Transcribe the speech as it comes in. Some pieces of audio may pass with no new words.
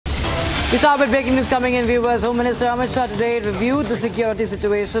We start with breaking news coming in, viewers. Home Minister Amit Shah today reviewed the security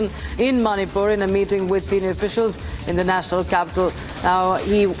situation in Manipur in a meeting with senior officials in the national capital. Now,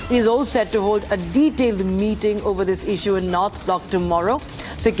 he is all set to hold a detailed meeting over this issue in North Block tomorrow.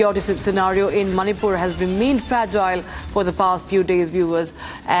 Security scenario in Manipur has remained fragile for the past few days, viewers.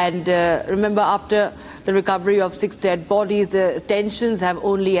 And remember, after the recovery of 6 dead bodies, the tensions have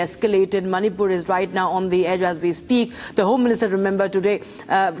only escalated. Manipur is right now on the edge as we speak. The Home Minister, remember, today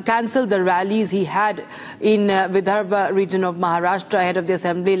cancelled the rallies he had in Vidarbha region of Maharashtra ahead of the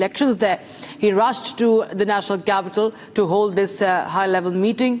assembly elections there. He rushed to the national capital to hold this high-level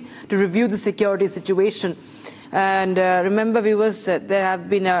meeting to review the security situation. And remember, viewers, there have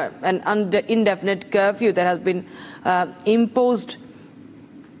been an indefinite curfew that has been imposed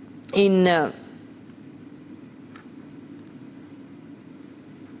in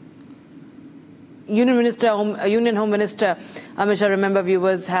Union Home Minister Amit Shah, remember,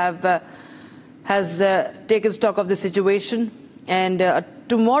 viewers, has taken stock of the situation, and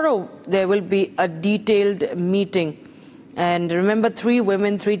tomorrow there will be a detailed meeting. And remember, 3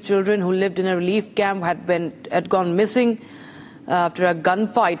 women, 3 children who lived in a relief camp had gone missing after a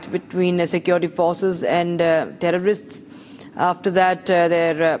gunfight between security forces and terrorists. After that,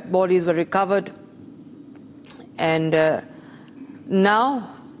 their bodies were recovered, and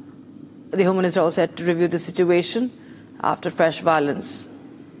now the Home Minister also had to review the situation after fresh violence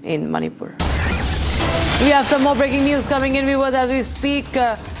in Manipur. We have some more breaking news coming in, viewers, as we speak.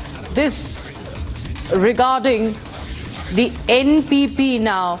 This regarding the NPP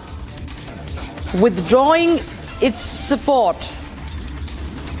now withdrawing its support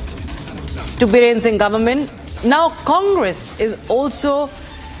to Biren Singh government. Now Congress is also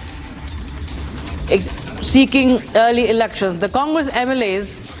seeking early elections. The Congress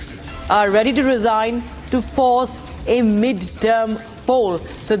MLAs are ready to resign to force a mid-term poll.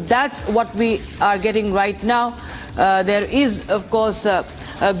 So that's what we are getting right now. There is, of course, a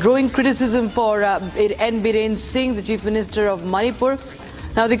growing criticism for N. Biren Singh, the Chief Minister of Manipur.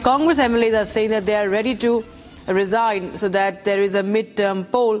 Now, the Congress MLAs are saying that they are ready to resign so that there is a mid-term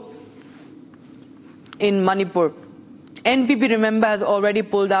poll in Manipur. NPP, remember, has already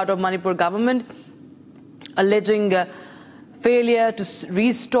pulled out of Manipur government, alleging failure to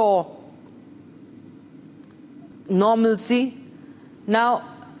restore normalcy. Now,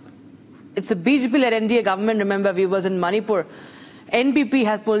 it's a BJP-led NDA government, remember, viewers, in Manipur. NPP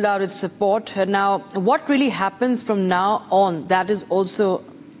has pulled out its support. Now, what really happens from now on, that is also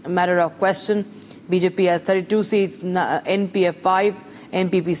a matter of question. BJP has 32 seats, NPF 5,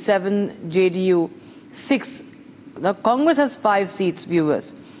 NPP 7, JDU 6. Now, Congress has 5 seats,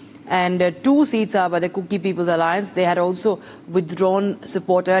 viewers. And 2 seats are by the Cookie People's Alliance. They had also withdrawn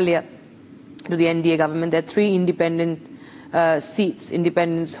support earlier to the NDA government. There are 3 independent seats,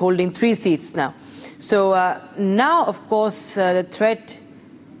 independents holding 3 seats now. So now, of course, the threat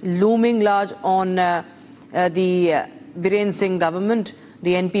looming large on the Biren Singh government.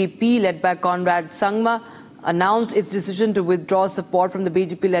 The NPP, led by Conrad Sangma, announced its decision to withdraw support from the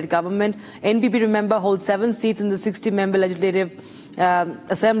BJP-led government. NPP, remember, holds 7 seats in the 60-member legislative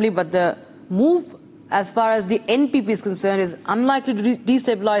assembly, but the move, as far as the NPP is concerned, is unlikely to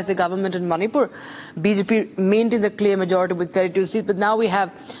destabilize the government in Manipur. BJP maintains a clear majority with 32 seats, but now we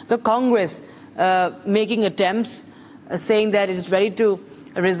have the Congress making attempts, saying that it is ready to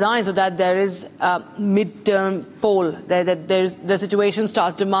resign so that there is a mid-term poll, that the situation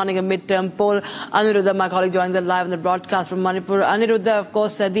starts demanding a mid-term poll. Aniruddha, my colleague, joins us live on the broadcast from Manipur. Aniruddha, of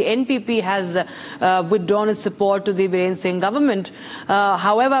course, the NPP has withdrawn its support to the Biren Singh government.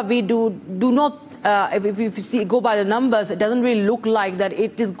 However, we do not, if you go by the numbers, it doesn't really look like that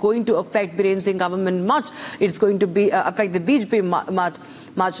it is going to affect Biren Singh government much. It's going to be affect the BJP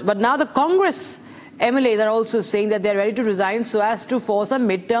much. But now the Congress MLAs are also saying that they're ready to resign so as to force a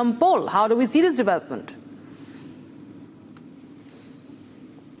mid-term poll. How do we see this development?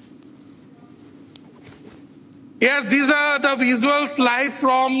 Yes, these are the visuals live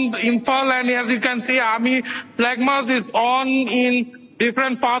from Imphal, and as you can see, Army flag mast is on in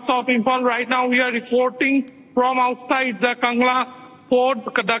different parts of Imphal. Right now, we are reporting from outside the Kangla Fort,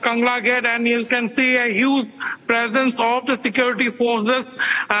 the Kangla Gate, and you can see a huge presence of the security forces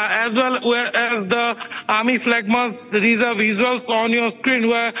as well as the Army flag mast. These are visuals on your screen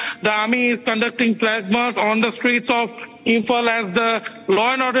where the Army is conducting flag mast on the streets of Imphal as the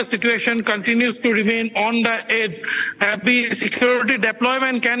law and order situation continues to remain on the edge. Heavy security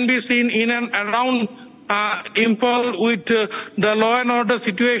deployment can be seen in and around Imphal with the law and order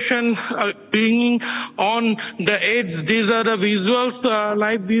situation being on the edge. These are the visuals,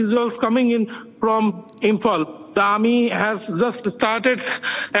 live visuals coming in from Imphal. the army has just started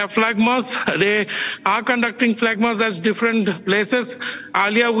a flag march. They are conducting flag march at different places.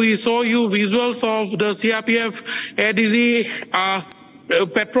 Earlier, we saw you visuals of the CRPF ADG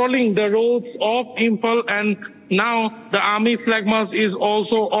patrolling the roads of Imphal, and now the army flag march is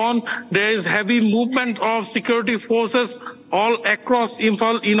also on. There is heavy movement of security forces all across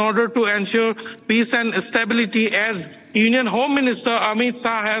Imphal in order to ensure peace and stability, as Union Home Minister Amit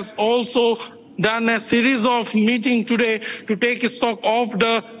Shah has also done a series of meetings today to take stock of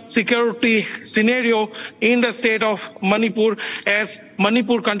the security scenario in the state of Manipur, as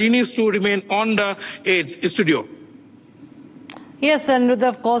Manipur continues to remain on the edge. Studio. Yes, and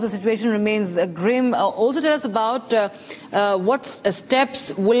of course, the situation remains grim. Also tell us about what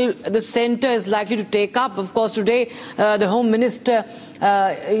steps will the centre is likely to take up. Of course, today the Home Minister,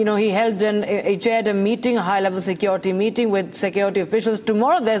 he he chaired a meeting, a high-level security meeting with security officials.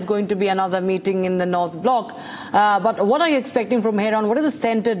 Tomorrow there's going to be another meeting in the North Block. But what are you expecting from here on? What is the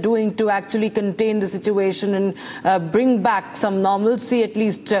centre doing to actually contain the situation and bring back some normalcy, at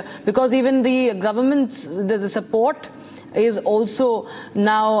least? Because even the government's the support is also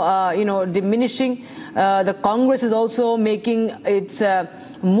now, diminishing. The Congress is also making its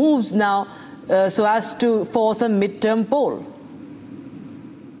moves now so as to force a mid-term poll.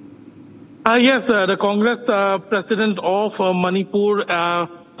 Yes, the Congress president of Manipur,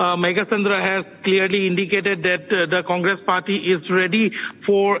 Meghachandra, has clearly indicated that the Congress party is ready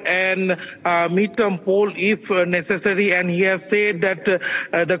for an mid-term poll if necessary, and he has said that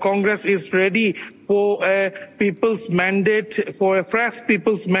the Congress is ready for a people's mandate, for a fresh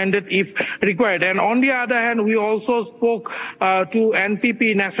people's mandate if required. And on the other hand, we also spoke to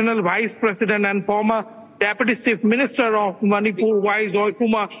NPP National Vice President and former Deputy Chief Minister of Manipur, Y.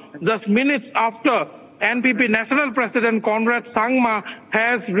 Joykumar, just minutes after NPP National President Conrad Sangma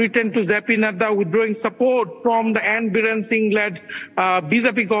has written to JP Nadda withdrawing support from the N. Biren Singh-led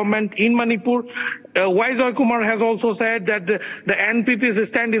BJP government in Manipur. Y. Joykumar has also said that the NPP's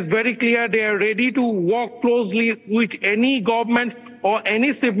stand is very clear. They are ready to work closely with any government or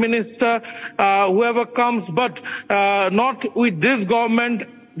any chief minister, whoever comes, but not with this government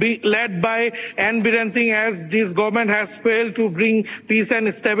be led by N. Biren Singh, as this government has failed to bring peace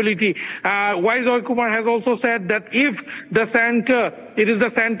and stability. Y. Joykumar has also said that if the centre, it is the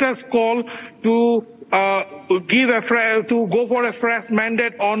centre's call to go for a fresh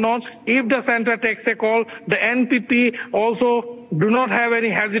mandate or not. If the centre takes a call, the NPP also do not have any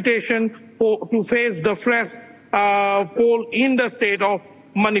hesitation to face the fresh poll in the state of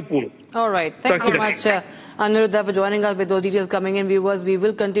Manipur. All right. Thanks so much, Aniruddha, for joining us with those details coming in. Viewers, we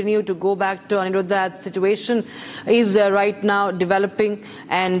will continue to go back to Aniruddha. That situation is right now developing,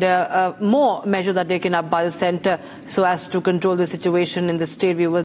 and more measures are taken up by the centre so as to control the situation in the state. Viewers.